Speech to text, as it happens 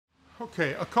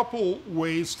Okay, a couple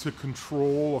ways to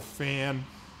control a fan: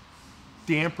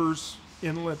 dampers,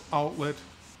 inlet, outlet,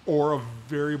 or a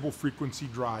variable frequency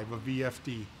drive, a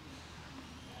VFD.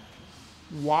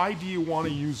 Why do you want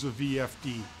to use a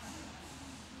VFD?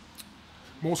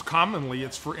 Most commonly,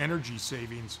 it's for energy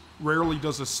savings. Rarely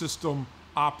does a system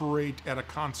operate at a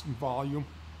constant volume.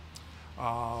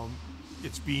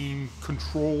 It's being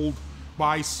controlled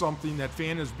by something. That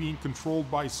fan is being controlled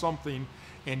by something,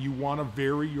 and you want to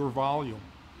vary your volume.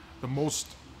 The most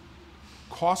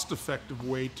cost-effective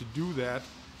way to do that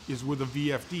is with a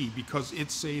VFD because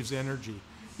it saves energy.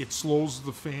 It slows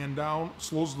the fan down,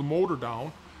 slows the motor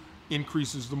down,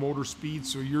 increases the motor speed,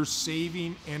 so you're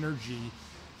saving energy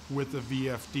with a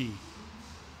VFD.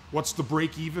 What's the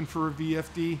break even for a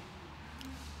VFD?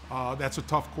 That's a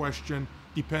tough question.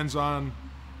 Depends on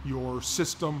your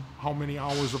system, how many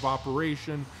hours of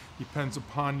operation, depends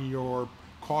upon your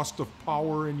cost of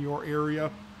power in your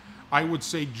area. I would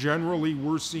say generally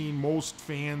we're seeing most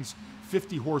fans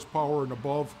 50 horsepower and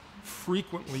above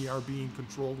frequently are being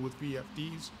controlled with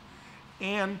VFDs,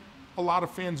 and a lot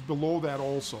of fans below that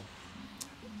also.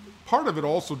 Part of it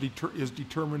also is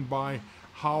determined by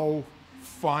how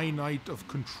finite of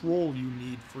control you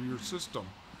need for your system.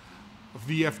 A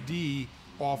VFD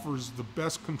offers the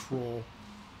best control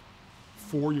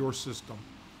for your system.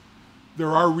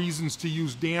 There are reasons to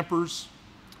use dampers,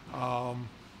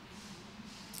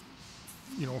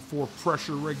 for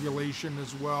pressure regulation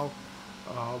as well.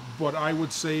 But I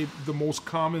would say the most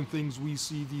common things we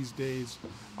see these days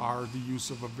are the use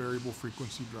of a variable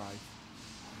frequency drive.